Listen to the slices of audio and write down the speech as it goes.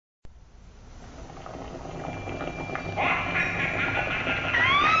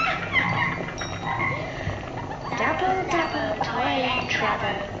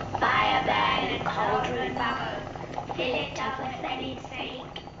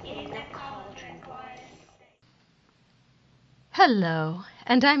Hello,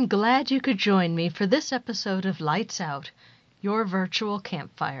 and I'm glad you could join me for this episode of Lights Out, your virtual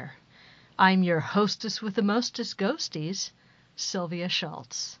campfire. I'm your hostess with the mostest ghosties, Sylvia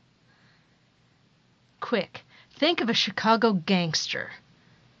Shults. Quick, think of a Chicago gangster.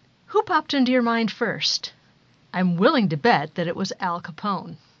 Who popped into your mind first? I'm willing to bet that it was Al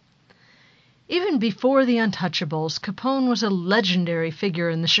Capone. Even before the Untouchables, Capone was a legendary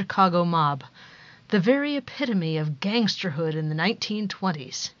figure in the Chicago mob, the very epitome of gangsterhood in the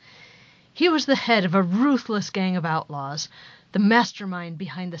 1920s. He was the head of a ruthless gang of outlaws, the mastermind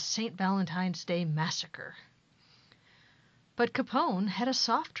behind the St. Valentine's Day Massacre. But Capone had a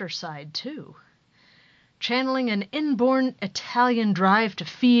softer side, too. Channeling an inborn Italian drive to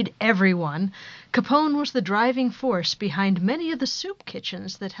feed everyone, Capone was the driving force behind many of the soup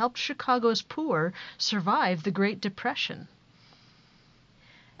kitchens that helped Chicago's poor survive the Great Depression.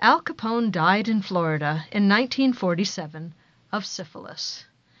 Al Capone died in Florida in 1947 of syphilis,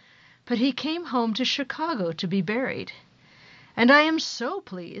 but he came home to Chicago to be buried. And I am so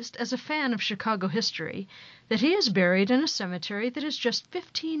pleased, as a fan of Chicago history, that he is buried in a cemetery that is just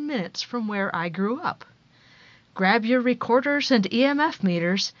 15 minutes from where I grew up. Grab your recorders and EMF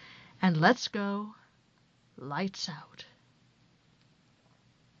meters, and let's go. Lights out.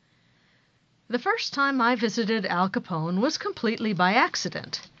 The first time I visited Al Capone was completely by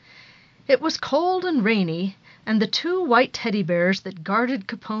accident. It was cold and rainy, and the two white teddy bears that guarded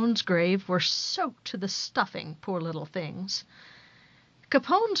Capone's grave were soaked to the stuffing, poor little things.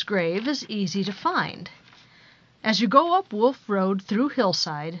 Capone's grave is easy to find. As you go up Wolf Road through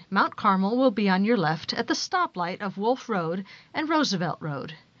Hillside, Mount Carmel will be on your left at the stoplight of Wolf Road and Roosevelt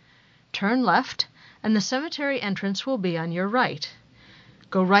Road. Turn left, and the cemetery entrance will be on your right.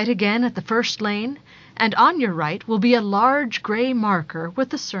 Go right again at the first lane, and on your right will be a large gray marker with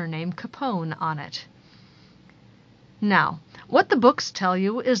the surname Capone on it. Now, what the books tell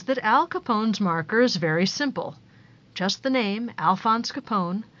you is that Al Capone's marker is very simple. Just the name, Alphonse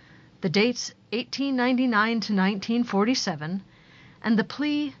Capone, the dates 1899 to 1947, and the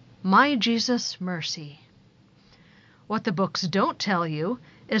plea, My Jesus, Mercy. What the books don't tell you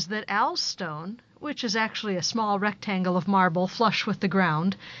is that Al's stone, which is actually a small rectangle of marble flush with the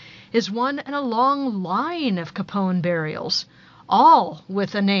ground, is one in a long line of Capone burials, all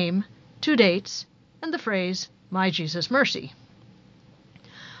with a name, 2 dates, and the phrase, My Jesus, Mercy.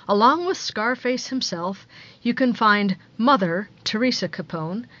 Along with Scarface himself, you can find Mother, Teresa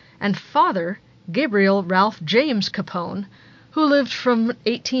Capone, and Father, Gabriel Ralph James Capone, who lived from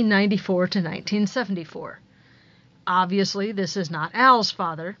 1894 to 1974. Obviously, this is not Al's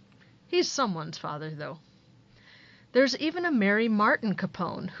father. He's someone's father, though. There's even a Mary Martin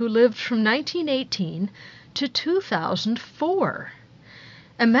Capone, who lived from 1918 to 2004.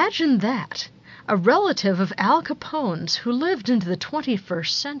 Imagine that, a relative of Al Capone's who lived into the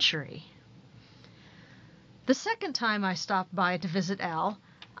 21st century. The second time I stopped by to visit Al,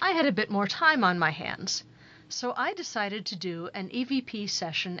 I had a bit more time on my hands, so I decided to do an EVP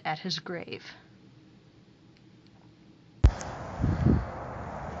session at his grave.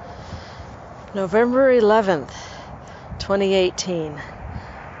 November 11th, 2018.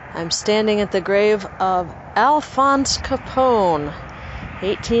 I'm standing at the grave of Alphonse Capone,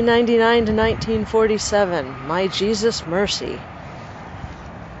 1899 to 1947. My Jesus, Mercy.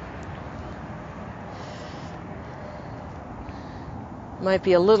 Might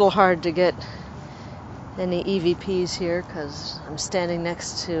be a little hard to get any EVPs here because I'm standing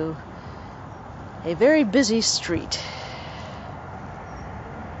next to a very busy street.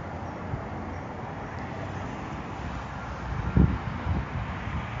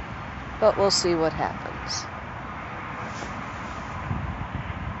 But we'll see what happens.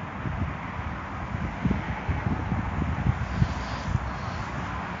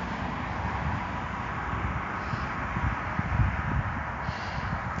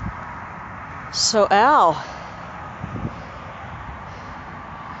 So Al,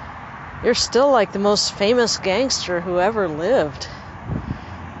 you're still like the most famous gangster who ever lived.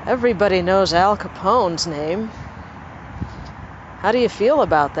 Everybody knows Al Capone's name. How do you feel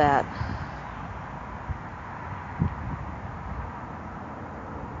about that?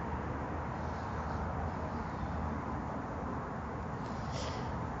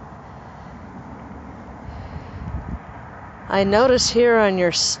 I notice here on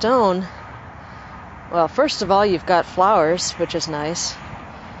your stone, well, first of all, you've got flowers, which is nice.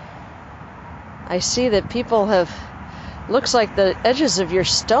 I see that people have, looks like the edges of your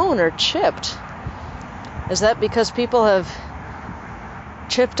stone are chipped. Is that because people have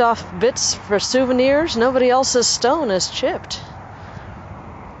chipped off bits for souvenirs? Nobody else's stone is chipped.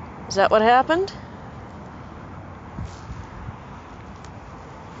 Is that what happened?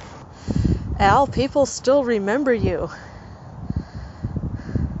 Al, people still remember you.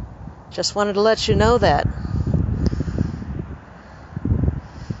 Just wanted to let you know that.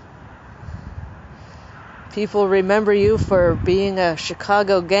 People remember you for being a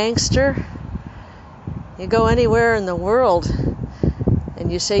Chicago gangster. You go anywhere in the world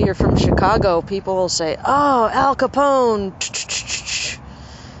and you say you're from Chicago, people will say, "Oh, Al Capone."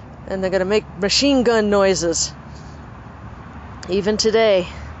 And they're going to make machine gun noises. Even today.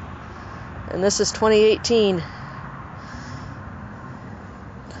 And this is 2018.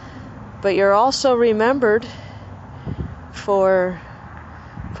 But you're also remembered for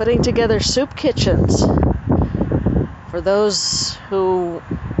putting together soup kitchens for those who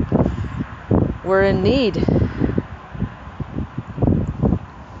were in need.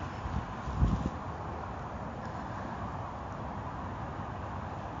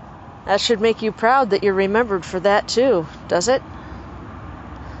 That should make you proud that you're remembered for that too, does it?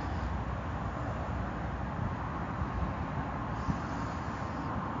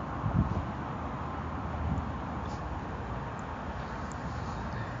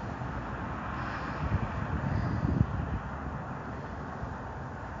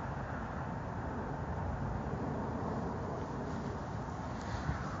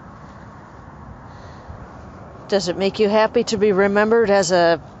 Does it make you happy to be remembered as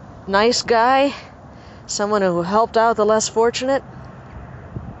a nice guy? Someone who helped out the less fortunate?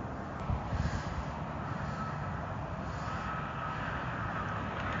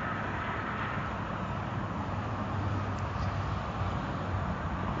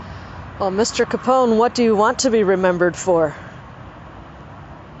 Well, Mr. Capone, what do you want to be remembered for?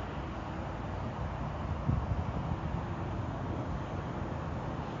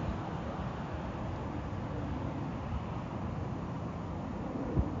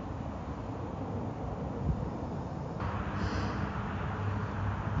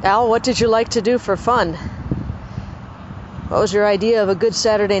 Al, what did you like to do for fun? What was your idea of a good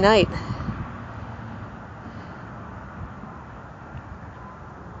Saturday night?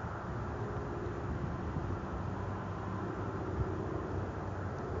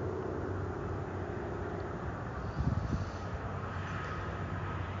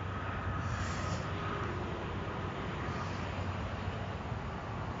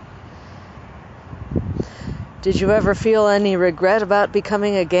 Did you ever feel any regret about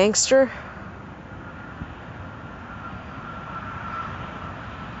becoming a gangster?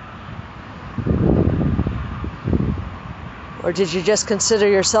 Or did you just consider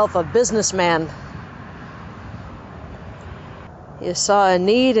yourself a businessman? You saw a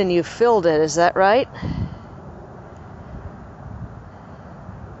need and you filled it, is that right?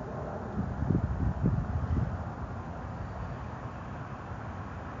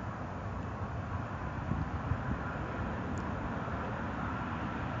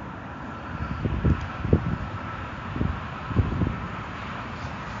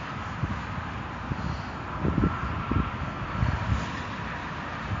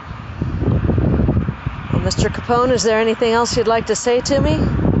 Mr. Capone, is there anything else you'd like to say to me?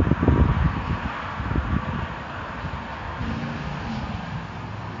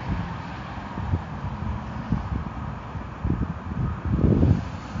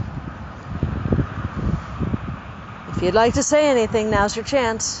 If you'd like to say anything, now's your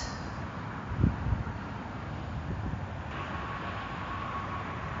chance.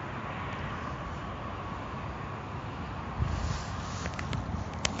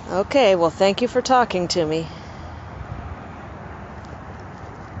 Okay, well, thank you for talking to me.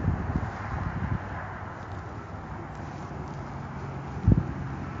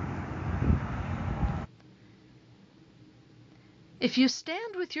 If you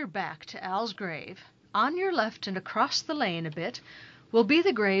stand with your back to Al's grave, on your left and across the lane a bit will be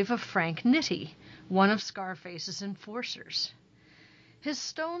the grave of Frank Nitti, one of Scarface's enforcers. His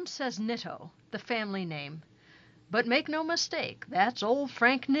stone says Nitto, the family name, but make no mistake, that's old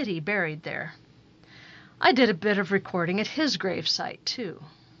Frank Nitti buried there. I did a bit of recording at his gravesite, too.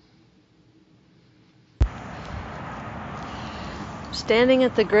 Standing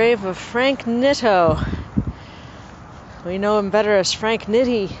at the grave of Frank Nitto. We know him better as Frank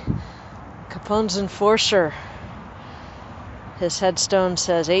Nitti, Capone's enforcer. His headstone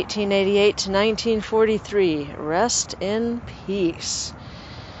says 1888 to 1943. Rest in peace.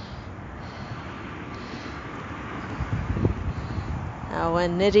 Now,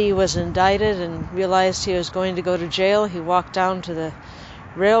 when Nitti was indicted and realized he was going to go to jail, he walked down to the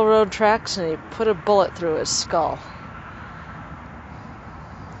railroad tracks and he put a bullet through his skull.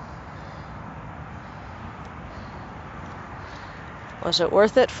 Was it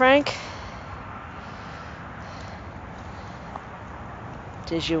worth it, Frank?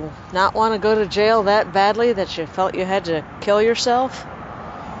 Did you not want to go to jail that badly that you felt you had to kill yourself?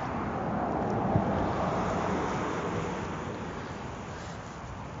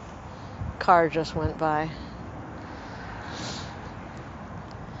 Car just went by.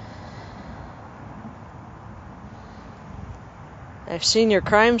 I've seen your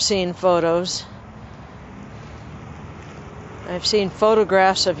crime scene photos. I've seen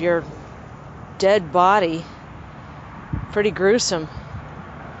photographs of your dead body. Pretty gruesome.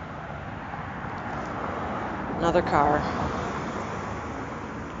 Another car.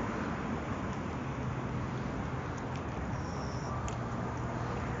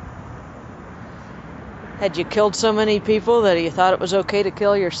 Had you killed so many people that you thought it was okay to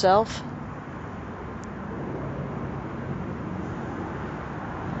kill yourself?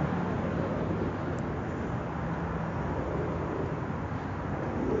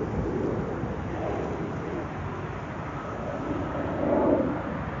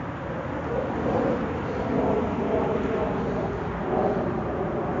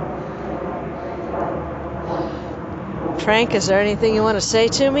 Frank, is there anything you want to say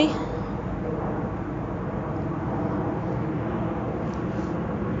to me?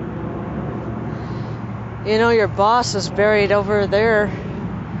 You know, your boss is buried over there,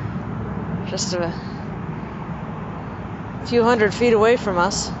 just a few 100 feet away from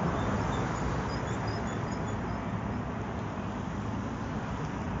us.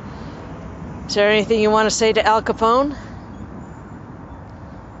 Is there anything you want to say to Al Capone?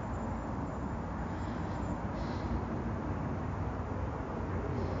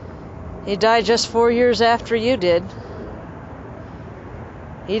 He died just 4 years after you did.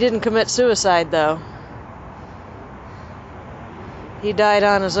 He didn't commit suicide, though. He died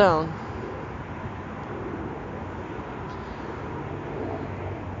on his own.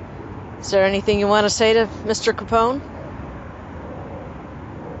 Is there anything you want to say to Mr. Capone?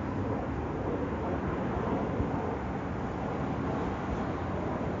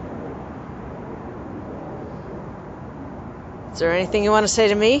 Is there anything you want to say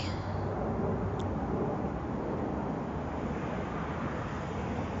to me?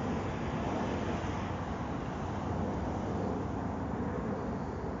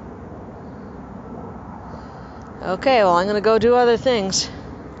 Okay, well, I'm going to go do other things.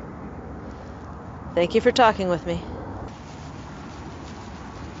 Thank you for talking with me.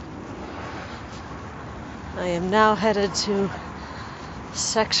 I am now headed to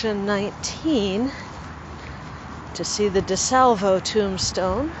section 19 to see the DeSalvo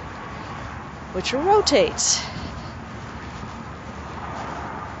tombstone, which rotates.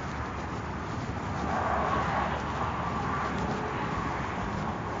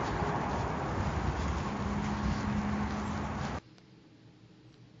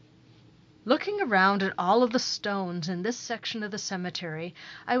 Looking around at all of the stones in this section of the cemetery,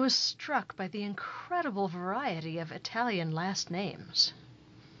 I was struck by the incredible variety of Italian last names.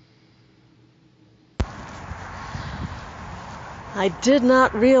 I did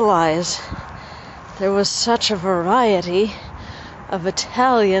not realize there was such a variety of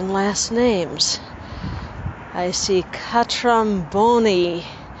Italian last names. I see Catramboni,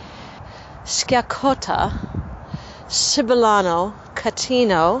 Sciaccotta, Sibillano,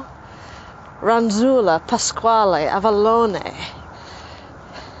 Catino, Ranzula, Pasquale, Avallone,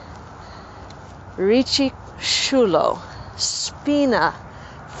 Ricci, Sciullo, Spina,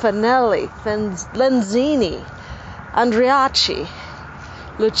 Fanelli, Lenzini, Andreacci,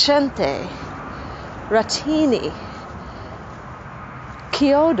 Lucente, Rattini,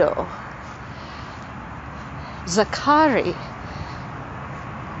 Chiodo, Zaccari,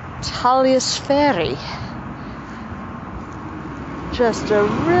 Tagliasferri. Just a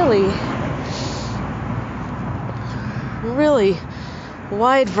really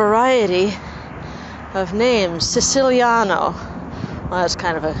wide variety of names. Siciliano, well, that's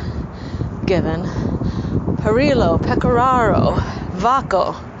kind of a given. Perillo, Pecoraro,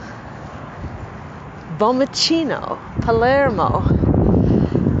 Vacco, Bomicino, Palermo,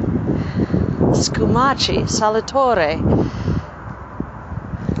 Scumacci, Salvatore.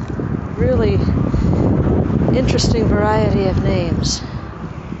 Really interesting variety of names.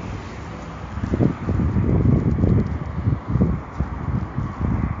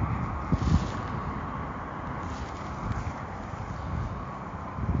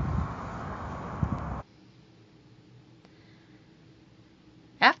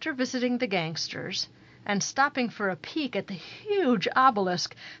 After visiting the gangsters and stopping for a peek at the huge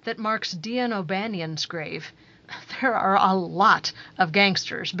obelisk that marks Dion O'Banion's grave, there are a lot of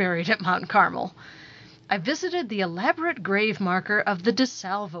gangsters buried at Mount Carmel, I visited the elaborate grave marker of the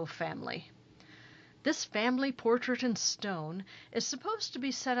DeSalvo family. This family portrait in stone is supposed to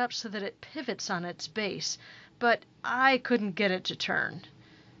be set up so that it pivots on its base, but I couldn't get it to turn.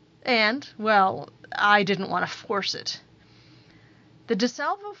 And, well, I didn't want to force it. The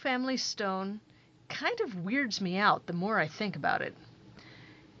DeSalvo family stone kind of weirds me out the more I think about it.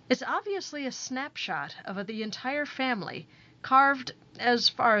 It's obviously a snapshot of the entire family, carved, as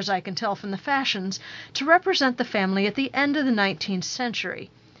far as I can tell from the fashions, to represent the family at the end of the 19th century.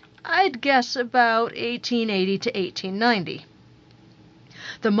 I'd guess about 1880 to 1890.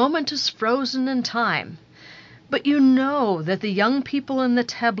 The moment is frozen in time, but you know that the young people in the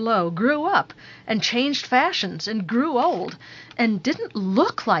tableau grew up and changed fashions and grew old and didn't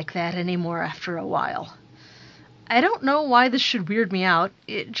look like that anymore after a while. I don't know why this should weird me out,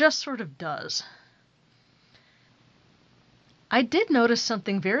 it just sort of does. I did notice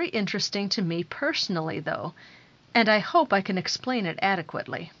something very interesting to me personally, though, and I hope I can explain it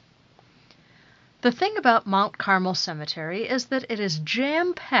adequately. The thing about Mount Carmel Cemetery is that it is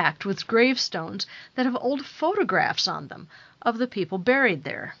jam-packed with gravestones that have old photographs on them of the people buried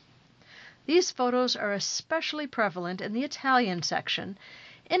there. These photos are especially prevalent in the Italian section,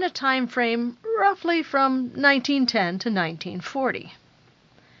 in a time frame roughly from 1910 to 1940.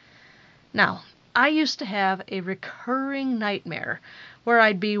 Now, I used to have a recurring nightmare where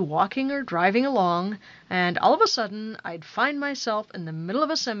I'd be walking or driving along, and all of a sudden I'd find myself in the middle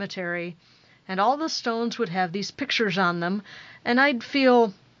of a cemetery, and all the stones would have these pictures on them, and I'd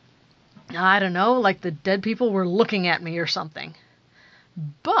feel, I don't know, like the dead people were looking at me or something.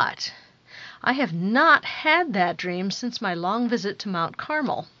 But I have not had that dream since my long visit to Mount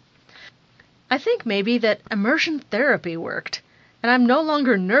Carmel. I think maybe that immersion therapy worked, and I'm no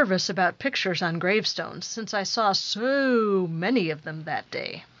longer nervous about pictures on gravestones since I saw so many of them that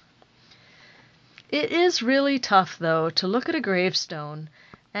day. It is really tough, though, to look at a gravestone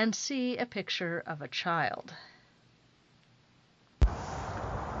and see a picture of a child.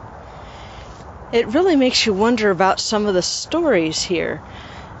 It really makes you wonder about some of the stories here.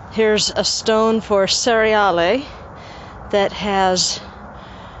 Here's a stone for Cereale that has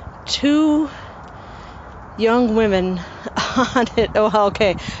two young women on it. Oh,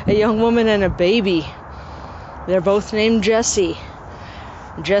 okay. A young woman and a baby. They're both named Jessie.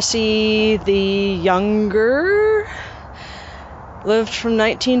 Jessie the younger lived from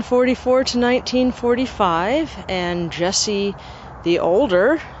 1944 to 1945, and Jessie the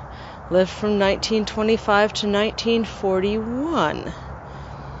older lived from 1925 to 1941.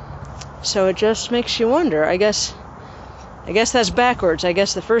 So it just makes you wonder. I guess that's backwards. I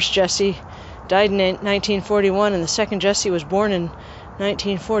guess the first Jessie died in 1941 and the second Jessie was born in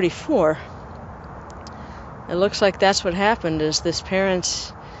 1944. It looks like that's what happened, is these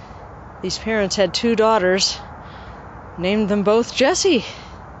parents had two daughters, named them both Jessie.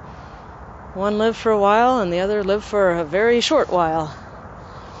 One lived for a while and the other lived for a very short while.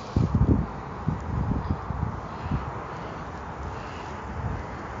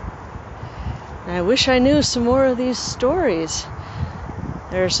 I wish I knew some more of these stories.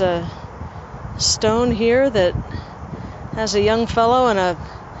 There's a stone here that has a young fellow in a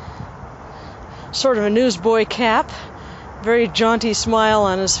sort of a newsboy cap, very jaunty smile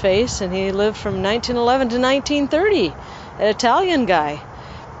on his face, and he lived from 1911 to 1930. An Italian guy.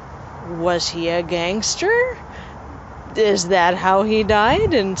 Was he a gangster? Is that how he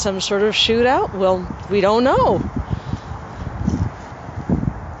died? In some sort of shootout? Well, we don't know.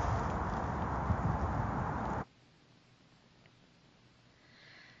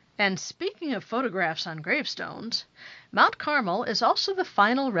 And speaking of photographs on gravestones, Mount Carmel is also the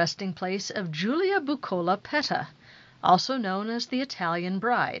final resting place of Giulia Bucola Petta, also known as the Italian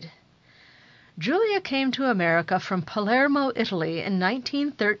Bride. Giulia came to America from Palermo, Italy in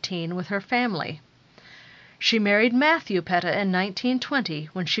 1913 with her family. She married Matthew Petta in 1920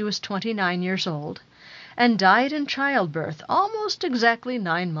 when she was 29 years old, and died in childbirth almost exactly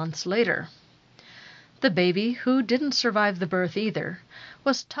 9 months later. The baby, who didn't survive the birth either,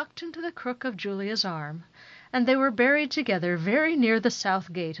 was tucked into the crook of Giulia's arm, and they were buried together very near the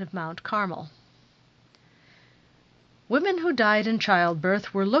south gate of Mount Carmel. Women who died in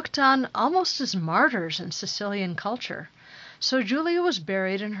childbirth were looked on almost as martyrs in Sicilian culture, so Giulia was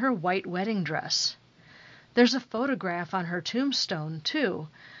buried in her white wedding dress. There's a photograph on her tombstone, too,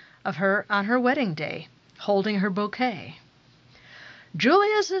 of her on her wedding day, holding her bouquet.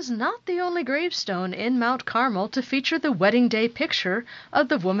 Giulia's is not the only gravestone in Mount Carmel to feature the wedding day picture of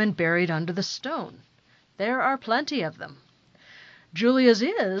the woman buried under the stone. There are plenty of them. Giulia's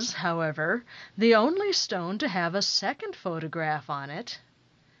is, however, the only stone to have a second photograph on it,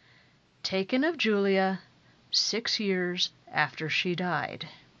 taken of Giulia 6 years after she died.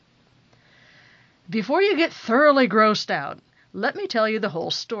 Before you get thoroughly grossed out, let me tell you the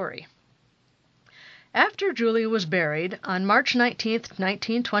whole story. After Julia was buried on March 19th,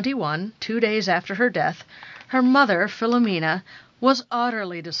 1921, 2 days after her death, her mother, Philomena, was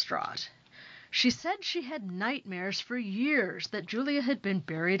utterly distraught. She said she had nightmares for years that Julia had been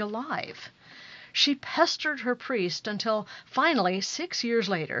buried alive. She pestered her priest until finally, 6 years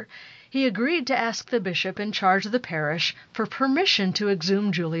later, he agreed to ask the bishop in charge of the parish for permission to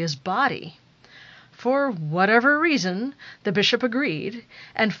exhume Julia's body. For whatever reason, the bishop agreed,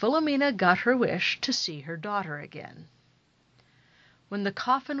 and Philomena got her wish to see her daughter again. When the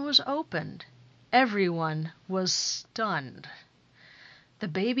coffin was opened, everyone was stunned. The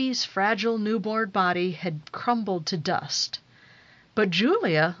baby's fragile newborn body had crumbled to dust, but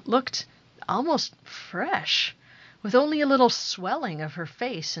Julia looked almost fresh, with only a little swelling of her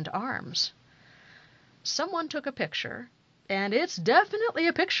face and arms. Someone took a picture, and it's definitely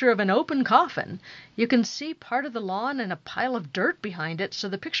a picture of an open coffin. You can see part of the lawn and a pile of dirt behind it, so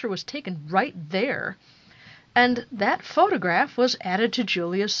the picture was taken right there. And that photograph was added to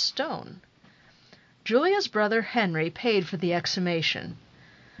Julia's stone. Julia's brother Henry paid for the exhumation.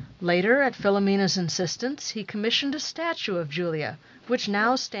 Later, at Philomena's insistence, he commissioned a statue of Julia, which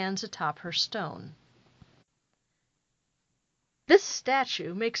now stands atop her stone. This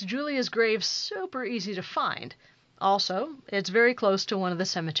statue makes Julia's grave super easy to find. Also, it's very close to one of the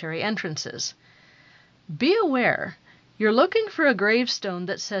cemetery entrances. Be aware, you're looking for a gravestone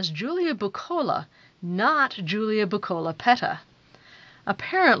that says Julia Bucola, not Julia Bucola Petta.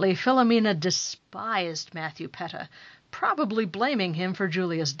 Apparently, Philomena despised Matthew Petta, probably blaming him for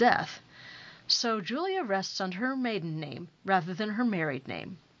Julia's death. So Julia rests under her maiden name rather than her married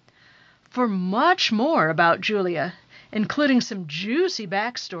name. For much more about Julia, including some juicy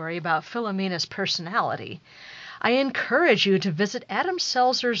backstory about Philomena's personality, I encourage you to visit Adam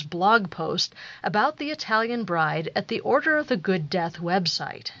Selzer's blog post about the Italian bride at the Order of the Good Death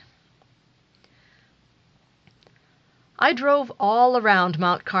website. I drove all around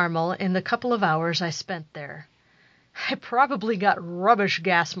Mount Carmel in the couple of hours I spent there. I probably got rubbish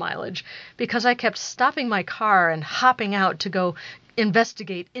gas mileage because I kept stopping my car and hopping out to go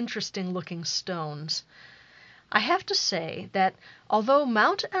investigate interesting-looking stones. I have to say that although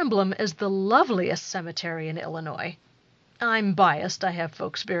Mount Emblem is the loveliest cemetery in Illinois, I'm biased, I have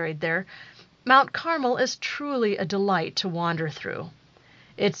folks buried there, Mount Carmel is truly a delight to wander through.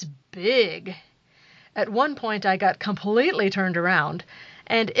 It's big. At one point I got completely turned around,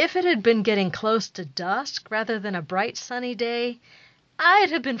 and if it had been getting close to dusk rather than a bright sunny day,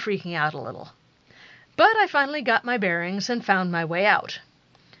 I'd have been freaking out a little. But I finally got my bearings and found my way out.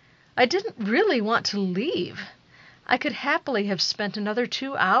 I didn't really want to leave. I could happily have spent another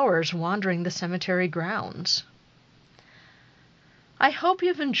 2 hours wandering the cemetery grounds. I hope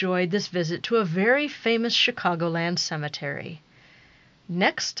you've enjoyed this visit to a very famous Chicagoland cemetery.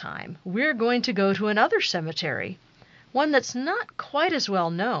 Next time, we're going to go to another cemetery, one that's not quite as well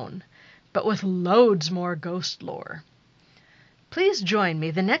known, but with loads more ghost lore. Please join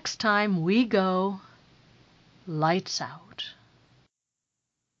me the next time we go Lights Out.